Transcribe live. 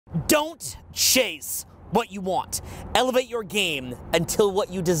Don't chase what you want. Elevate your game until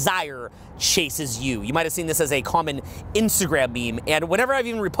what you desire chases you. You might have seen this as a common Instagram meme, and whenever I've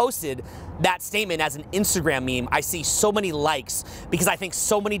even reposted that statement as an Instagram meme, I see so many likes because I think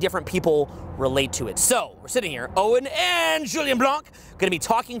so many different people relate to it. So, we're sitting here, Owen and Julien Blanc, gonna be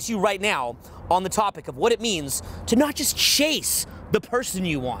talking to you right now on the topic of what it means to not just chase the person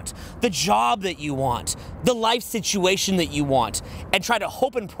you want, the job that you want, the life situation that you want, and try to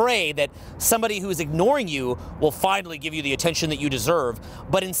hope and pray that somebody who is ignoring you will finally give you the attention that you deserve,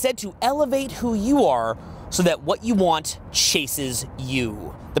 but instead to elevate who you are so that what you want chases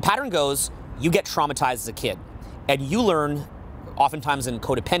you. The pattern goes, you get traumatized as a kid, and you learn, oftentimes in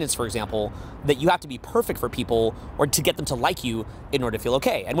codependence, for example, that you have to be perfect for people or to get them to like you in order to feel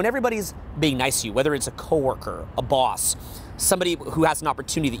okay. And when everybody's being nice to you, whether it's a coworker, a boss, somebody who has an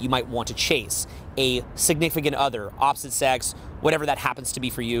opportunity that you might want to chase, a significant other, opposite sex, whatever that happens to be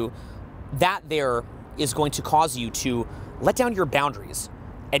for you, that there is going to cause you to let down your boundaries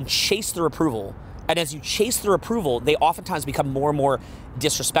and chase their approval. And as you chase their approval, they oftentimes become more and more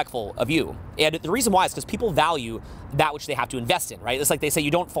disrespectful of you. And the reason why is because people value that which they have to invest in, right? It's like they say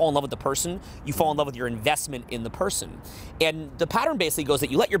you don't fall in love with the person, you fall in love with your investment in the person. And the pattern basically goes that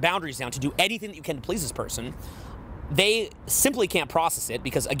you let your boundaries down to do anything that you can to please this person. They simply can't process it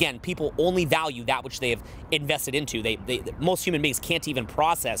because, again, people only value that which they have invested into. Most human beings can't even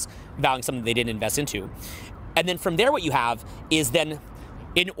process valuing something they didn't invest into. And then from there, what you have is then,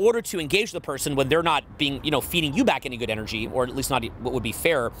 in order to engage the person when they're not being, feeding you back any good energy, or at least not what would be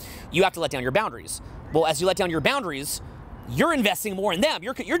fair, you have to let down your boundaries. Well, as you let down your boundaries, you're investing more in them.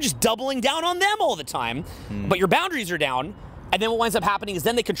 You're just doubling down on them all the time, but your boundaries are down. And then what winds up happening is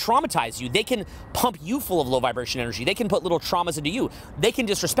then they can traumatize you. They can pump you full of low vibration energy. They can put little traumas into you. They can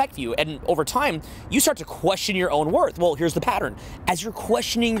disrespect you. And over time, you start to question your own worth. Well, here's the pattern. As you're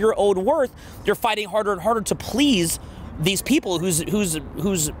questioning your own worth, you're fighting harder and harder to please these people whose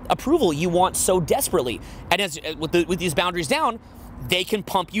approval you want so desperately. And as with these boundaries down, they can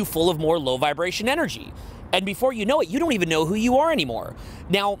pump you full of more low vibration energy. And before you know it, you don't even know who you are anymore.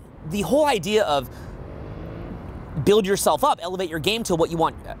 Now, the whole idea of build yourself up, elevate your game till what you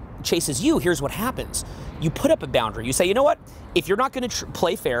want chases you, here's what happens. You put up a boundary. You say, you know what? If you're not going to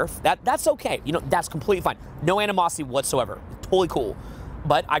play fair, that's okay. That's completely fine. No animosity whatsoever. Totally cool.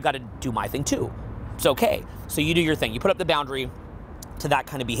 But I got to do my thing too. It's okay. So you do your thing. You put up the boundary to that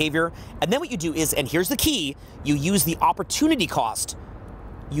kind of behavior. And then what you do is, and here's the key, you use the opportunity cost.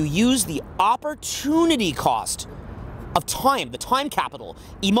 You use the opportunity cost of time, the time capital,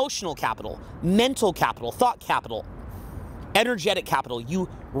 emotional capital, mental capital, thought capital, energetic capital. You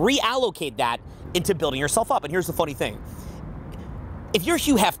reallocate that into building yourself up. And here's the funny thing. If you're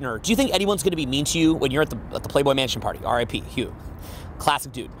Hugh Hefner, do you think anyone's going to be mean to you when you're at the Playboy Mansion party? R.I.P. Hugh.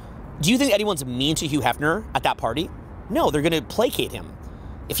 Classic dude. Do you think anyone's mean to Hugh Hefner at that party? No, they're going to placate him.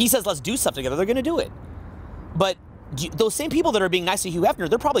 If he says, let's do something together, they're going to do it. But those same people that are being nice to Hugh Hefner,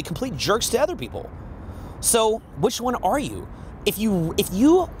 they're probably complete jerks to other people. So which one are you? If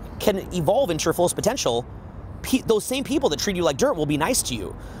you can evolve into your fullest potential, those same people that treat you like dirt will be nice to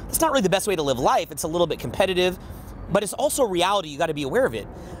you. It's not really the best way to live life. It's a little bit competitive, but it's also reality. You got to be aware of it.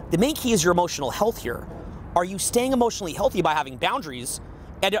 The main key is your emotional health here. Are you staying emotionally healthy by having boundaries?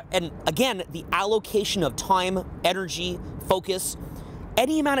 And again, the allocation of time, energy, focus,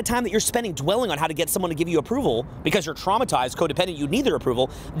 any amount of time that you're spending dwelling on how to get someone to give you approval because you're traumatized, codependent, you need their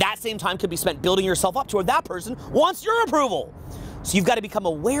approval, that same time could be spent building yourself up to where that person wants your approval. So you've got to become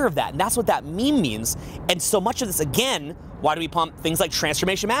aware of that, and that's what that meme means. And so much of this, again, why do we pump things like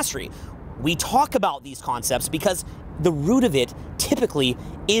transformation mastery? We talk about these concepts because the root of it typically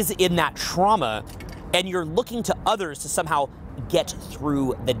is in that trauma, and you're looking to others to somehow get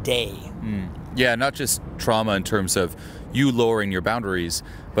through the day. Yeah, not just trauma in terms of you lowering your boundaries,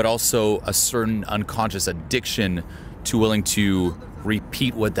 but also a certain unconscious addiction to willing to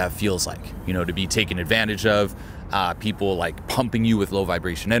repeat what that feels like, to be taken advantage of, people like pumping you with low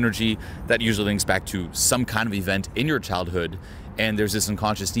vibration energy. That usually links back to some kind of event in your childhood, and there's this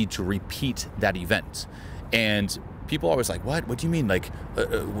unconscious need to repeat that event. And people are always like, what do you mean, like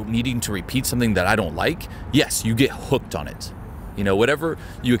needing to repeat something that I don't like? Yes, you get hooked on it. Whatever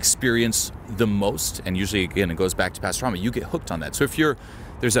you experience the most, and usually, again, it goes back to past trauma, you get hooked on that. So if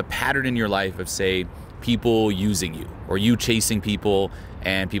there's a pattern in your life of, say, people using you, or you chasing people,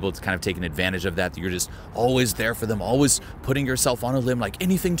 and people kind of taking advantage of that you're just always there for them, always putting yourself on a limb, like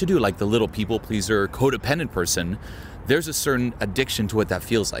anything to do, like the little people pleaser, codependent person, there's a certain addiction to what that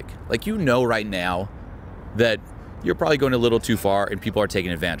feels like. Like, right now that you're probably going a little too far, and people are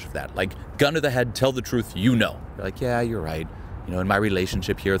taking advantage of that. Like, gun to the head, tell the truth, You're like, yeah, you're right. You know, in my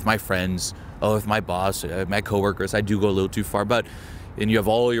relationship here with my friends, with my boss, my coworkers, I do go a little too far, and you have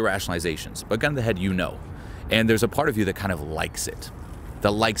all your rationalizations, but gun to the head, you know. And there's a part of you that kind of likes it,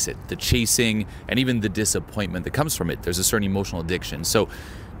 the chasing, and even the disappointment that comes from it. There's a certain emotional addiction. So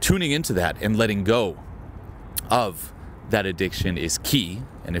tuning into that and letting go of that addiction is key.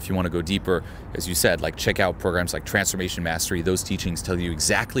 And if you want to go deeper, as you said, like check out programs like Transformation Mastery. Those teachings tell you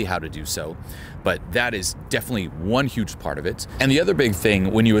exactly how to do so. But that is definitely one huge part of it. And the other big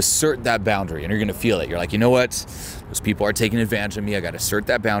thing, when you assert that boundary, and you're going to feel it, you're like, you know what? Those people are taking advantage of me. I got to assert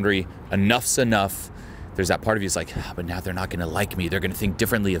that boundary. Enough's enough. There's that part of you is like, but now they're not going to like me. They're going to think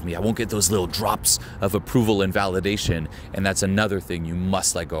differently of me. I won't get those little drops of approval and validation. And that's another thing you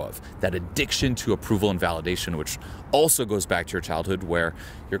must let go of. That addiction to approval and validation, which also goes back to your childhood, where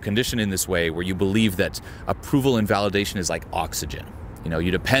you're conditioned in this way, where you believe that approval and validation is like oxygen. You know,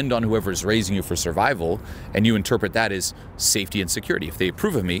 you depend on whoever's raising you for survival, and you interpret that as safety and security. If they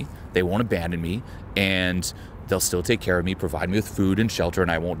approve of me, they won't abandon me, and they'll still take care of me, provide me with food and shelter,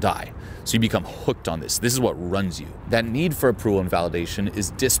 and I won't die. So you become hooked on this. This is what runs you. That need for approval and validation is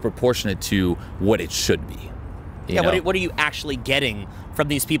disproportionate to what it should be. Yeah, what are you actually getting from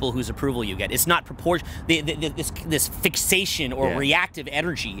these people whose approval you get? It's not proportion. This fixation or reactive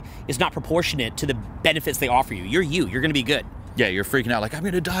energy is not proportionate to the benefits they offer you. You're going to be good. Yeah, you're freaking out like, I'm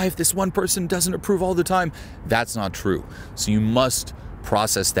going to die if this one person doesn't approve all the time. That's not true. So you must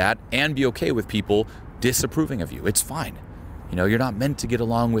process that and be okay with people disapproving of you. It's fine. You know, you're not meant to get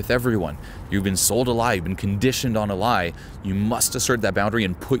along with everyone. You've been sold a lie. You've been conditioned on a lie. You must assert that boundary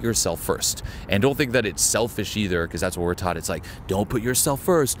and put yourself first. And don't think that it's selfish either, because that's what we're taught. It's like, don't put yourself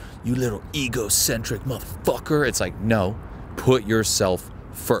first, you little egocentric motherfucker. It's like, no, put yourself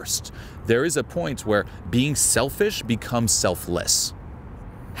first. There is a point where being selfish becomes selfless.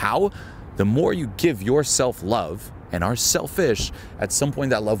 How? The more you give yourself love and are selfish, at some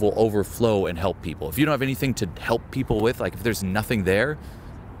point that love will overflow and help people. If you don't have anything to help people with, like if there's nothing there,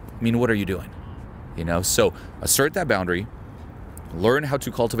 I mean, what are you doing? You know, so assert that boundary, learn how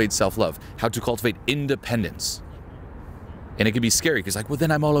to cultivate self-love, how to cultivate independence. And it can be scary because like, well,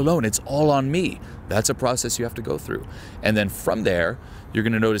 then I'm all alone. It's all on me. That's a process you have to go through. And then from there, you're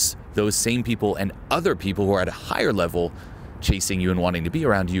going to notice those same people and other people who are at a higher level chasing you and wanting to be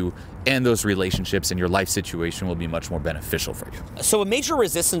around you, and those relationships and your life situation will be much more beneficial for you. So a major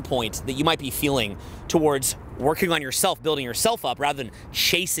resistance point that you might be feeling towards working on yourself, building yourself up, rather than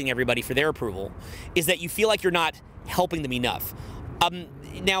chasing everybody for their approval, is that you feel like you're not helping them enough.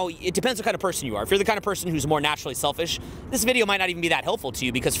 Now, it depends what kind of person you are. If you're the kind of person who's more naturally selfish, this video might not even be that helpful to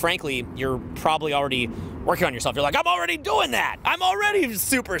you because, frankly, you're probably already working on yourself. You're like, I'm already doing that. I'm already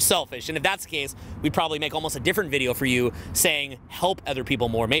super selfish. And if that's the case, we'd probably make almost a different video for you saying help other people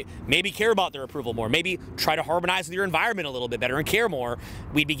more, maybe care about their approval more, maybe try to harmonize with your environment a little bit better and care more.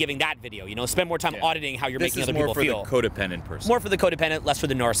 We'd be giving that video. You know, spend more time auditing how you're making other people feel. This is more for the codependent person. More for the codependent, less for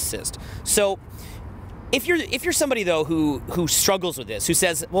the narcissist. So if you're somebody though who struggles with this, who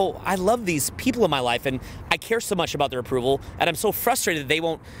says, well, I love these people in my life and I care so much about their approval, and I'm so frustrated that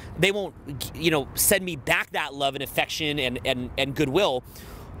they won't you know, send me back that love and affection and goodwill.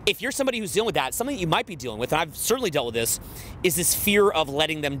 If you're somebody who's dealing with that, something that you might be dealing with, and I've certainly dealt with this, is this fear of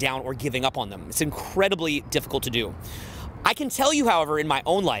letting them down or giving up on them. It's incredibly difficult to do. I can tell you, however, in my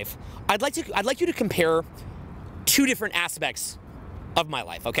own life, I'd like you to compare two different aspects of my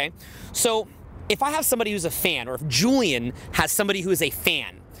life, okay? So if I have somebody who's a fan, or if Julien has somebody who is a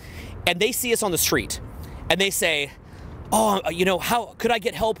fan, and they see us on the street, and they say, oh, you know, how could I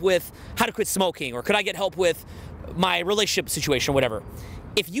get help with how to quit smoking, or could I get help with my relationship situation, or whatever.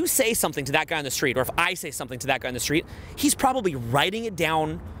 If you say something to that guy on the street, or if I say something to that guy on the street, he's probably writing it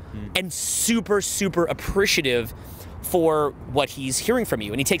down and super, super appreciative for what he's hearing from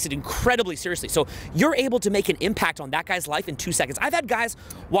you, and he takes it incredibly seriously. So you're able to make an impact on that guy's life in 2 seconds. I've had guys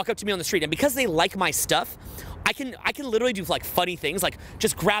walk up to me on the street, and because they like my stuff, I can literally do like funny things, like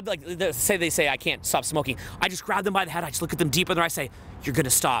just grab, like they say I can't stop smoking. I just grab them by the head, I just look at them deep in their eyes, say, you're gonna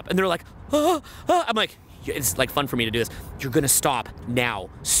stop, and they're like, I'm like, it's like fun for me to do this. You're gonna stop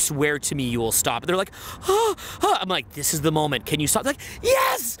now. Swear to me you will stop. And they're like, I'm like, this is the moment. Can you stop? They're like,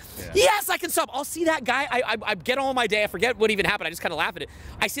 yes, yes, I can stop. I'll see that guy. I get on my day. I forget what even happened. I just kind of laugh at it.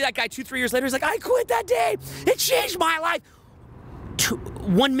 I see that guy 2-3 years later. He's like, I quit that day. It changed my life.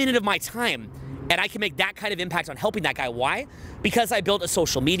 1 minute of my time. And I can make that kind of impact on helping that guy. Why? Because I built a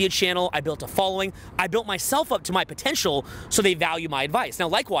social media channel, I built a following, I built myself up to my potential so they value my advice. Now,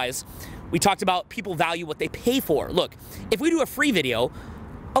 likewise, we talked about people value what they pay for. Look, if we do a free video,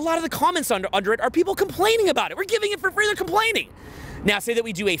 a lot of the comments under it are people complaining about it. We're giving it for free, they're complaining. Now, say that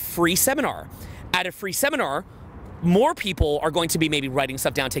we do a free seminar. At a free seminar, more people are going to be maybe writing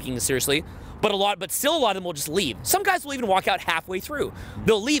stuff down, taking it seriously, but still a lot of them will just leave. Some guys will even walk out halfway through.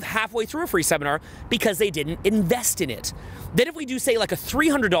 They'll leave halfway through a free seminar because they didn't invest in it. Then if we do, say, like a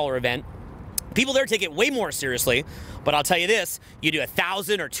 $300 event, people there take it way more seriously, but I'll tell you this, you do a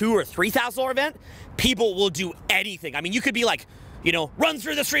 $1,000 or $2,000 or $3,000 event, people will do anything. I mean, you could be like, you know, run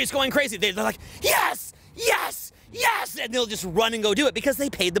through the streets going crazy. They're like, yes, yes, yes, and they'll just run and go do it because they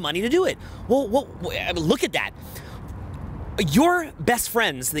paid the money to do it. Well, look at that. Your best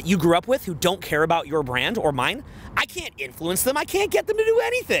friends that you grew up with who don't care about your brand or mine, I can't influence them. I can't get them to do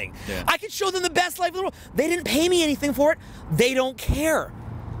anything. Yeah. I can show them the best life in the world. They didn't pay me anything for it. They don't care.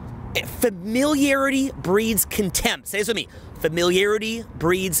 Familiarity breeds contempt. Say this with me. Familiarity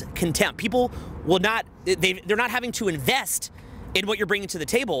breeds contempt. People will not, they're not having to invest in what you're bringing to the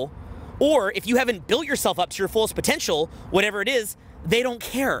table, or if you haven't built yourself up to your fullest potential, whatever it is, they don't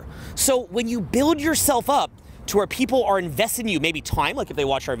care. So when you build yourself up to where people are investing in you, maybe time, like if they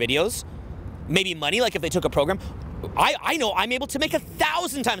watch our videos, maybe money, like if they took a program, I know I'm able to make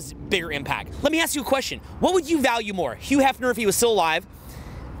 1,000 times bigger impact. Let me ask you a question. What would you value more? Hugh Hefner, if he was still alive,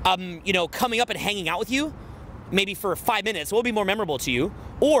 you know, coming up and hanging out with you, maybe for 5 minutes, what would be more memorable to you?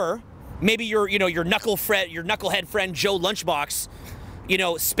 Or maybe your knucklehead friend Joe Lunchbox, you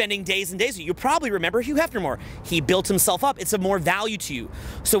know, spending days and days with you. You probably remember Hugh Hefner more. He built himself up. It's of more value to you.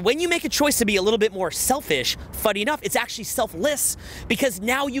 So when you make a choice to be a little bit more selfish, funny enough, it's actually selfless, because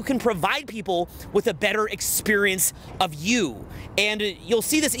now you can provide people with a better experience of you. And you'll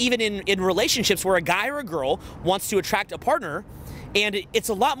see this even in relationships where a guy or a girl wants to attract a partner, and it's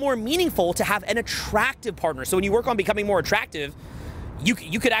a lot more meaningful to have an attractive partner. So when you work on becoming more attractive, you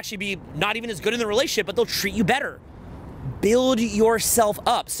could actually be not even as good in the relationship, but they'll treat you better. Build yourself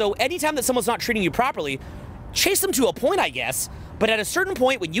up. So anytime that someone's not treating you properly, chase them to a point, I guess, but at a certain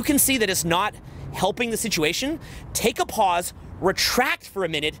point when you can see that it's not helping the situation, take a pause, retract for a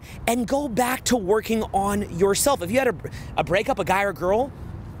minute, and go back to working on yourself. If you had a breakup, a guy or girl,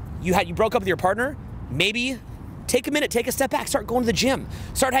 you broke up with your partner, maybe take a minute, take a step back, start going to the gym,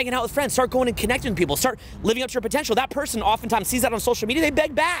 start hanging out with friends, start going and connecting with people, start living up to your potential. That person oftentimes sees that on social media, they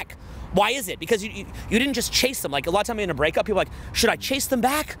beg back. Why is it? Because you didn't just chase them. Like a lot of time in a breakup, people are like, should I chase them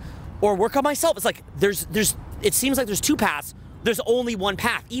back or work on myself? It's like, it seems like there's two paths. There's only one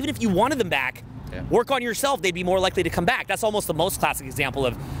path. Even if you wanted them back, work on yourself, they'd be more likely to come back. That's almost the most classic example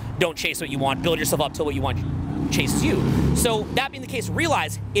of don't chase what you want, build yourself up till what you want chases you. So that being the case,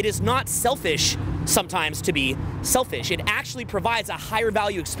 realize it is not selfish sometimes to be selfish. It actually provides a higher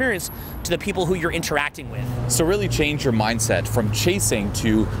value experience to the people who you're interacting with. So really change your mindset from chasing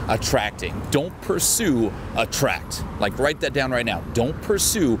to attracting. Don't pursue attract. Like write that down right now. Don't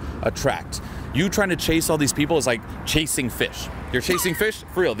pursue attract. You trying to chase all these people is like chasing fish. You're chasing fish,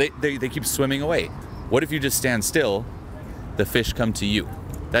 for real, they keep swimming away. What if you just stand still, the fish come to you?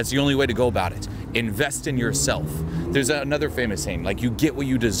 That's the only way to go about it. Invest in yourself. There's another famous saying, like you get what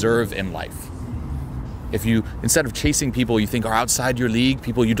you deserve in life. If you, instead of chasing people you think are outside your league,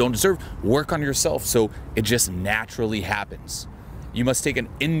 people you don't deserve, work on yourself so it just naturally happens. You must take an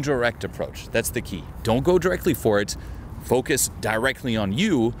indirect approach. That's the key. Don't go directly for it. Focus directly on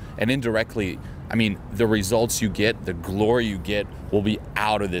you, and indirectly, I mean, the results you get, the glory you get will be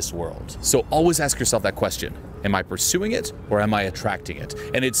out of this world. So always ask yourself that question. Am I pursuing it or am I attracting it?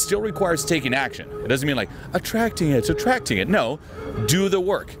 And it still requires taking action. It doesn't mean like attracting it. No, do the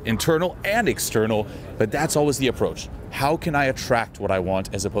work, internal and external, but that's always the approach. How can I attract what I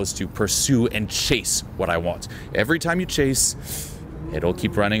want as opposed to pursue and chase what I want? Every time you chase, it'll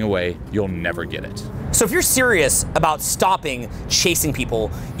keep running away. You'll never get it. So if you're serious about stopping chasing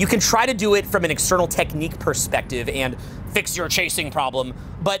people, you can try to do it from an external technique perspective and fix your chasing problem,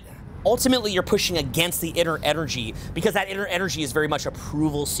 but ultimately you're pushing against the inner energy, because that inner energy is very much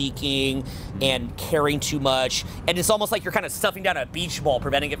approval seeking and caring too much, and it's almost like you're kind of stuffing down a beach ball,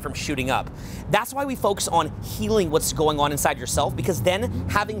 preventing it from shooting up. That's why we focus on healing what's going on inside yourself, because then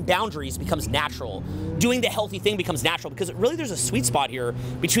having boundaries becomes natural. Doing the healthy thing becomes natural, because really there's a sweet spot here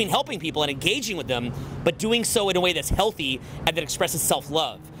between helping people and engaging with them, but doing so in a way that's healthy and that expresses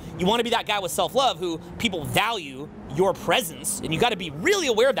self-love. You want to be that guy with self-love who people value your presence, and you got to be really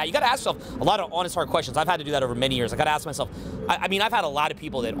aware of that. You got to ask yourself a lot of honest, hard questions. I've had to do that over many years. I got to ask myself, I mean, I've had a lot of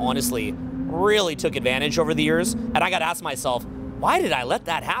people that honestly really took advantage over the years, and I got to ask myself, why did I let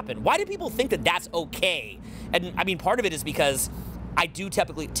that happen? Why do people think that that's okay? And I mean, part of it is because I do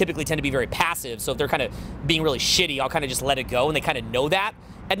typically tend to be very passive, so if they're kind of being really shitty, I'll kind of just let it go, and they kind of know that.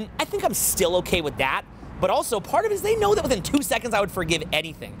 And I think I'm still okay with that. But also, part of it is they know that within 2 seconds I would forgive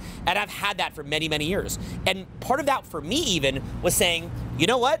anything. And I've had that for many, many years. And part of that for me even was saying, you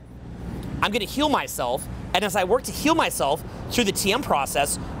know what? I'm gonna heal myself And as I worked to heal myself through the TM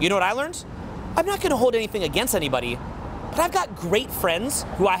process, you know what I learned? I'm not gonna hold anything against anybody, but I've got great friends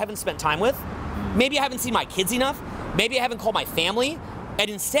who I haven't spent time with. Maybe I haven't seen my kids enough. Maybe I haven't called my family. And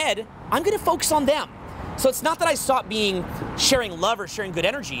instead, I'm gonna focus on them. So it's not that I stopped sharing love or sharing good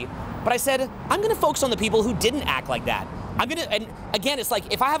energy, but I said, I'm gonna focus on the people who didn't act like that. And again, it's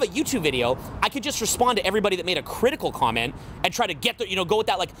like, if I have a YouTube video, I could just respond to everybody that made a critical comment and try to get the, go with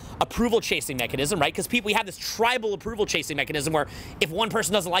that like approval chasing mechanism, right? Because we have this tribal approval chasing mechanism where if one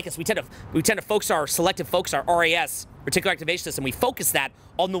person doesn't like us, we tend to focus our selective focus, our RAS, reticular activation system, we focus that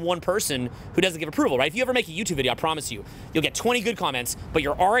on the one person who doesn't give approval, right? If you ever make a YouTube video, I promise you, you'll get 20 good comments, but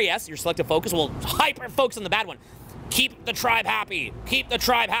your RAS, your selective focus, will hyper focus on the bad one. Keep the tribe happy. Keep the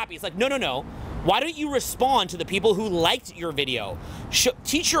tribe happy. It's like, no, no, no. Why don't you respond to the people who liked your video?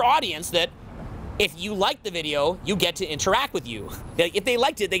 Teach your audience that if you like the video, you get to interact with you. If they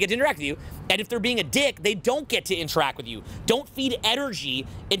liked it, they get to interact with you. And if they're being a dick, they don't get to interact with you. Don't feed energy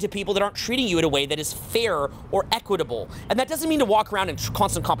into people that aren't treating you in a way that is fair or equitable. And that doesn't mean to walk around in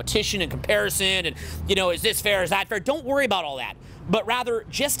constant competition and comparison and, is this fair, is that fair? Don't worry about all that. But rather,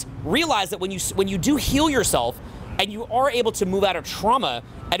 just realize that when you do heal yourself, and you are able to move out of trauma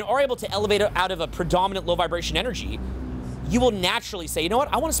and are able to elevate out of a predominant low vibration energy, you will naturally say, you know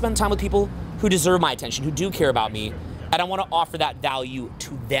what, I want to spend time with people who deserve my attention, who do care about me, and I want to offer that value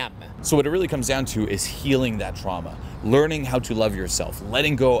to them. So what it really comes down to is healing that trauma, learning how to love yourself,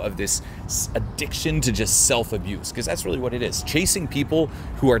 letting go of this addiction to just self-abuse, because that's really what it is. Chasing people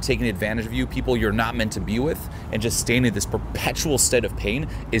who are taking advantage of you, people you're not meant to be with, and just staying in this perpetual state of pain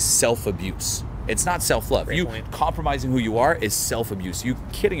is self-abuse. It's not self-love. You compromising who you are is self-abuse. You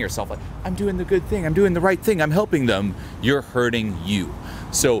kidding yourself like, I'm doing the good thing, I'm doing the right thing, I'm helping them. You're hurting you.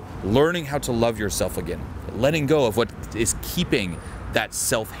 So learning how to love yourself again, letting go of what is keeping that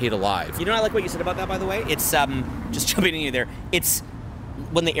self-hate alive. You know, I like what you said about that, by the way. It's, just jumping in there, it's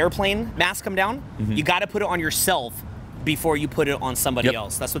when the airplane masks come down, you gotta put it on yourself before you put it on somebody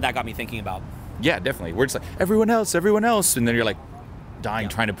else. That's what that got me thinking about. Yeah, definitely. We're just like, everyone else, and then you're like, dying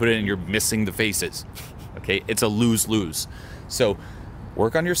trying to put it in, you're missing the faces. Okay, it's a lose-lose. So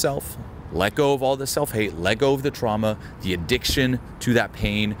work on yourself, let go of all the self-hate, let go of the trauma, the addiction to that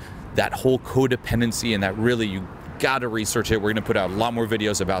pain, that whole codependency, and that really you gotta research it. We're gonna put out a lot more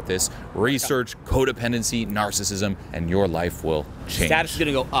videos about this. Research codependency, narcissism, and your life will change. Status is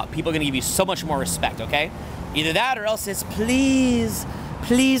gonna go up. People are gonna give you so much more respect, okay? Either that or else it's please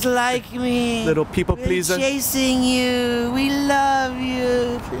like me. Little people pleaser. We're chasing you. We love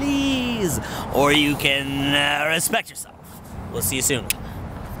you. Please. Or you can respect yourself. We'll see you soon.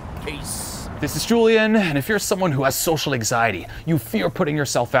 Peace. This is Julien, and if you're someone who has social anxiety, you fear putting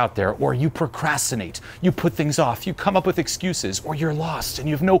yourself out there, or you procrastinate, you put things off, you come up with excuses, or you're lost and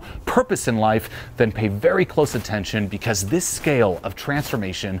you have no purpose in life, then pay very close attention, because this scale of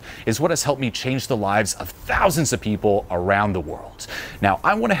transformation is what has helped me change the lives of thousands of people around the world. Now,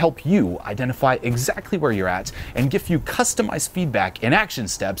 I want to help you identify exactly where you're at and give you customized feedback and action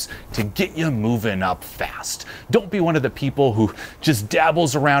steps to get you moving up fast. Don't be one of the people who just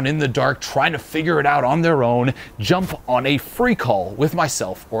dabbles around in the dark trying to figure it out on their own. Jump on a free call with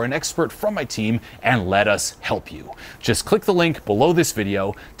myself or an expert from my team and let us help you. Just click the link below this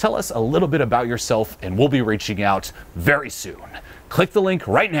video, tell us a little bit about yourself, and we'll be reaching out very soon. Click the link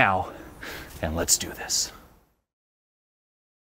right now and let's do this.